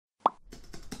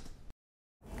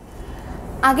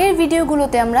আগের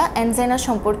ভিডিওগুলোতে আমরা অ্যানজাইনা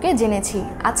সম্পর্কে জেনেছি।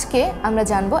 আজকে আমরা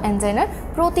জানবো অ্যানজাইনার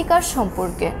প্রতিকার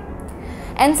সম্পর্কে।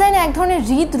 অ্যানজাইনা এক ধরনের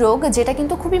হৃদরোগ যেটা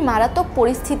কিন্তু খুবই মারাত্মক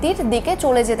পরিস্থিতির দিকে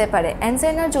চলে যেতে পারে।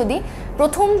 অ্যানজাইনার যদি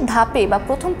প্রথম ধাপে বা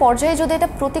প্রথম পর্যায়ে যদি এটা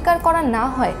প্রতিকার করা না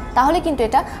হয় তাহলে কিন্তু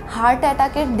এটা হার্ট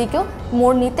অ্যাটাকের দিকেও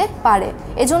মোড় নিতে পারে।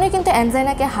 এজন্যই কিন্তু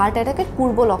অ্যানজাইনাকে হার্ট অ্যাটাকের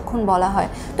পূর্ব লক্ষণ বলা হয়।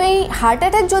 তো এই হার্ট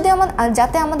অ্যাটাক যদি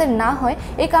যাতে আমাদের না হয়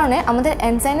এই কারণে আমাদের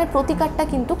অ্যানজাইনার প্রতিকারটা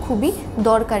কিন্তু খুবই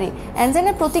দরকারি।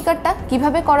 অ্যানজাইনার প্রতিকারটা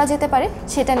কিভাবে করা যেতে পারে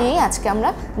সেটা নিয়েই আজকে আমরা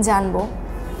জানবো।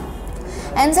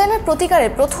 অ্যানজাইনার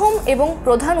প্রতিকারের প্রথম এবং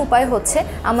প্রধান উপায় হচ্ছে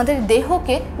আমাদের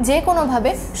দেহকে যে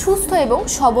কোনোভাবে সুস্থ এবং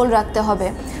সবল রাখতে হবে।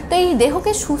 তো এই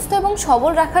দেহকে সুস্থ এবং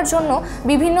সবল রাখার জন্য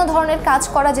বিভিন্ন ধরনের কাজ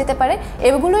করা যেতে পারে।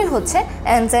 এগুলোই হচ্ছে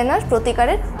অ্যানজাইনার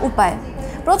প্রতিকারের উপায়।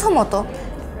 প্রথমত,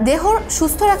 দেহ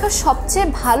সুস্থ রাখার সবচেয়ে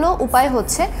ভালো উপায়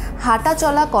হচ্ছে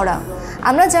হাঁটাচলা করা।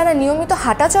 আমরা যারা নিয়মিত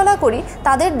হাঁটাচলা করি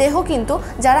তাদের দেহ কিন্তু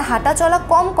যারা হাঁটাচলা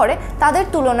কম করে তাদের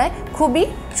তুলনায় খুবই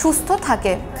সুস্থ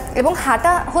থাকে এবং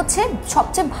হাঁটা হচ্ছে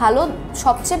সবচেয়ে ভালো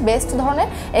সবচেয়ে বেস্ট ধরনের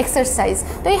এক্সারসাইজ।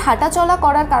 তো এই হাঁটাচলা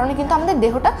করার কারণে কিন্তু আমাদের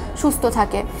দেহটা সুস্থ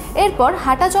থাকে। এরপর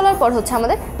হাঁটাচলার পর হচ্ছে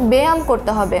আমাদের ব্যায়াম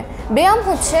করতে হবে। ব্যায়াম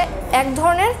হচ্ছে এক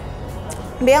ধরনের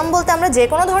ব্যায়াম বলতে আমরা যে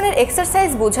কোনো ধরনের এক্সারসাইজ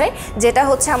বোঝাই যেটা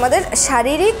হচ্ছে আমাদের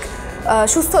শারীরিক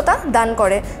সুস্থতা দান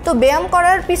করে। তো ব্যায়াম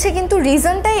করার পিছে কিন্তু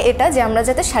রিজনটাই এটা যে আমরা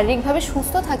যাতে শারীরিকভাবে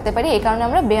সুস্থ থাকতে পারি, এই কারণে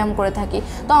আমরা ব্যায়াম করে থাকি।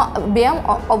 তো ব্যায়াম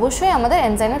অবশ্যই আমাদের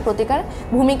অ্যানজাইনার প্রতিকার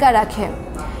ভূমিকা রাখে।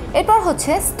 এরপর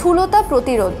হচ্ছে স্থূলতা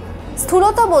প্রতিরোধ।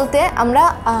 স্থূলতা বলতে আমরা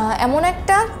এমন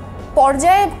একটা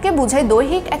পর্যায়কে বুঝাই,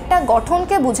 দৈহিক একটা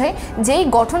গঠনকে বুঝাই যেই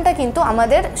গঠনটা কিন্তু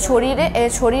আমাদের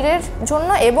শরীরের জন্য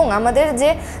এবং আমাদের যে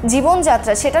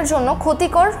জীবনযাত্রা সেটার জন্য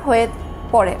ক্ষতিকর হয়ে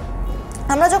পড়ে।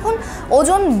 আমরা যখন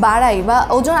ওজন বাড়াই বা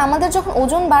আমাদের যখন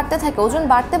ওজন বাড়তে থাকে, ওজন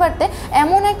বাড়তে বাড়তে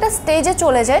এমন একটা স্টেজে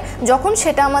চলে যায় যখন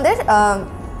সেটা আমাদের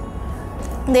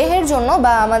দেহের জন্য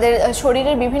বা আমাদের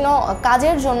শরীরের বিভিন্ন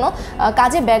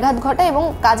কাজে ব্যাঘাত ঘটায় এবং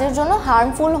কাজের জন্য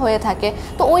হার্মফুল হয়ে থাকে।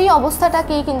 তো ওই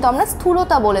অবস্থাটাকেই কিন্তু আমরা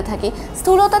স্থূলতা বলে থাকি।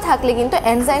 স্থূলতা থাকলে কিন্তু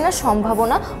অ্যানজাইনার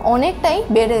সম্ভাবনা অনেকটাই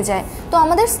বেড়ে যায়। তো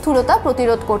আমাদের স্থূলতা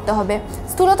প্রতিরোধ করতে হবে।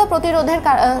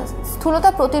 স্থূলতা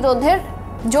প্রতিরোধের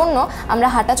জন্য আমরা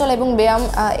হাঁটাচলা এবং ব্যায়াম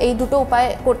এই দুটো উপায়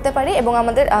করতে পারি এবং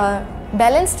আমাদের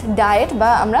ব্যালেন্সড ডায়েট বা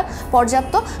আমরা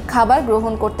পর্যাপ্ত খাবার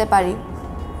গ্রহণ করতে পারি।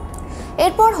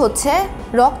 এরপর হচ্ছে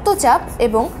রক্তচাপ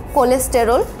এবং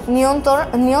কোলেস্টেরল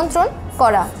নিয়ন্ত্রণ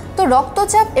করা। তো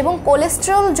রক্তচাপ এবং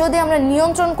কোলেস্টেরল যদি আমরা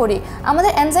নিয়ন্ত্রণ করি,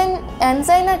 আমাদের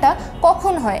অ্যানজাইনাটা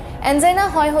কখন হয়? অ্যানজাইনা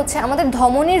হয় হচ্ছে আমাদের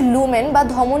ধমনীর লুমেন বা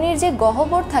ধমনীর যে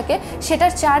গহ্বর থাকে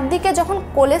সেটার চারদিকে যখন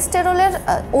কোলেস্টেরলের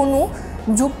অণু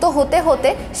যুক্ত হতে হতে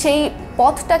সেই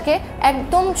পথটাকে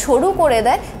একদম সরু করে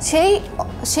দেয়,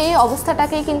 সেই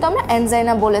অবস্থাটাকেই কিন্তু আমরা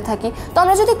অ্যানজাইনা বলে থাকি। তো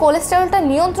আমরা যদি কোলেস্টেরলটা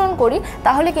নিয়ন্ত্রণ করি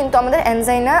তাহলে কিন্তু আমাদের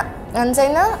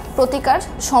অ্যানজাইনা প্রতিকার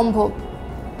সম্ভব।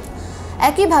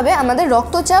 একইভাবে আমাদের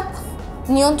রক্তচাপ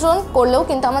নিয়ন্ত্রণ করলেও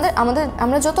কিন্তু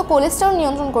আমরা যত কোলেস্টেরল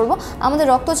নিয়ন্ত্রণ করব আমাদের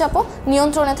রক্তচাপও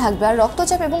নিয়ন্ত্রণে থাকবে। আর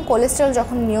রক্তচাপ এবং কোলেস্টেরল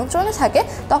যখন নিয়ন্ত্রণে থাকে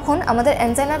তখন আমাদের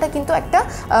অ্যানজাইনাটা কিন্তু একটা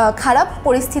খারাপ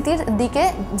পরিস্থিতির দিকে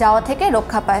যাওয়া থেকে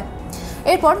রক্ষা পায়।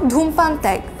 এরপর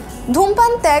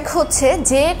ধূমপান ত্যাগ হচ্ছে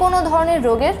যে কোনো ধরনের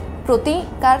রোগের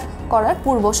প্রতিকার করার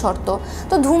পূর্ব শর্ত।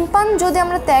 তো ধূমপান যদি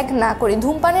আমরা ত্যাগ না করি,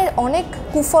 ধূমপানের অনেক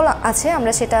কুফল আছে,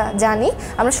 আমরা সেটা জানি,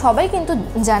 আমরা সবাই কিন্তু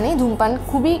জানি ধূমপান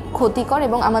খুবই ক্ষতিকর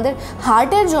এবং আমাদের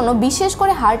হার্টের জন্য, বিশেষ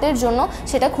করে হার্টের জন্য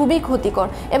সেটা খুবই ক্ষতিকর।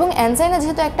 এবং অ্যানজাইনা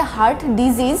যেহেতু একটা হার্ট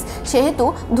ডিজিজ সেহেতু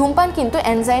ধূমপান কিন্তু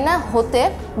অ্যানজাইনা হতে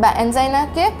বা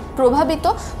অ্যানজাইনাকে প্রভাবিত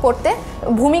করতে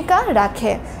ভূমিকা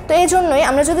রাখে। তো এই জন্যই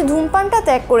আমরা যদি ধূমপানটা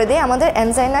ত্যাগ করে দিই আমাদের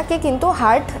অ্যানজাইনাকে কিন্তু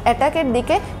হার্ট অ্যাটাকের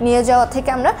দিকে নিয়ে যাওয়া থেকে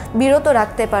আমরা বিরত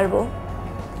রাখতে পারবো।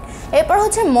 এরপর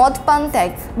হচ্ছে মদপান ত্যাগ।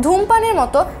 ধূমপানের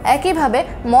মতো একইভাবে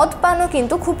মদপানও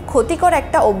কিন্তু খুব ক্ষতিকর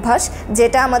একটা অভ্যাস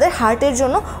যেটা আমাদের হার্টের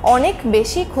জন্য অনেক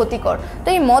বেশি ক্ষতিকর। তো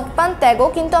এই মদপান ত্যাগও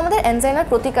কিন্তু আমাদের অ্যানজাইনার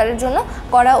প্রতিকারের জন্য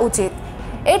করা উচিত।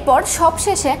 এরপর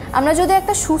সবশেষে আমরা যদি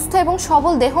একটা সুস্থ এবং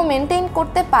সবল দেহ মেনটেন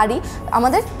করতে পারি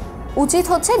আমাদের উচিত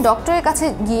হচ্ছে ডক্টরের কাছে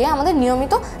গিয়ে আমাদের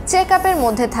নিয়মিত চেক আপের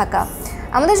মধ্যে থাকা।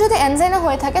 আমাদের যদি অ্যানজাইনা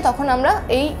হয়ে থাকে তখন আমরা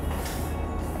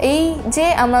এই যে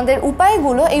আমাদের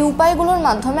উপায়গুলোর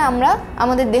মাধ্যমে আমরা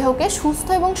আমাদের দেহকে সুস্থ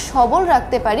এবং সবল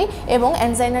রাখতে পারি এবং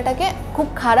অ্যানজাইনাটাকে খুব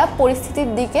খারাপ পরিস্থিতির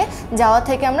দিকে যাওয়া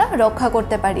থেকে আমরা রক্ষা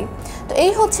করতে পারি। তো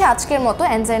এই হচ্ছে আজকের মতো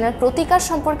অ্যানজাইনার প্রতিকার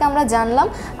সম্পর্কে আমরা জানলাম।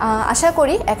 আশা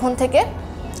করি এখন থেকে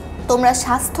তোমরা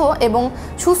স্বাস্থ্য এবং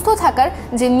সুস্থ থাকার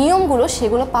যে নিয়মগুলো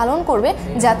সেগুলো পালন করবে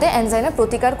যাতে অ্যানজাইনা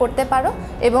প্রতিকার করতে পারো।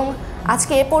 এবং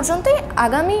আজকে এ পর্যন্তই।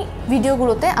 আগামী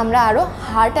ভিডিওগুলোতে আমরা আরও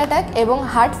হার্ট অ্যাটাক এবং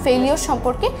হার্ট ফেলিওর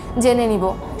সম্পর্কে জেনে নিব।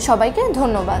 সবাইকে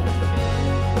ধন্যবাদ।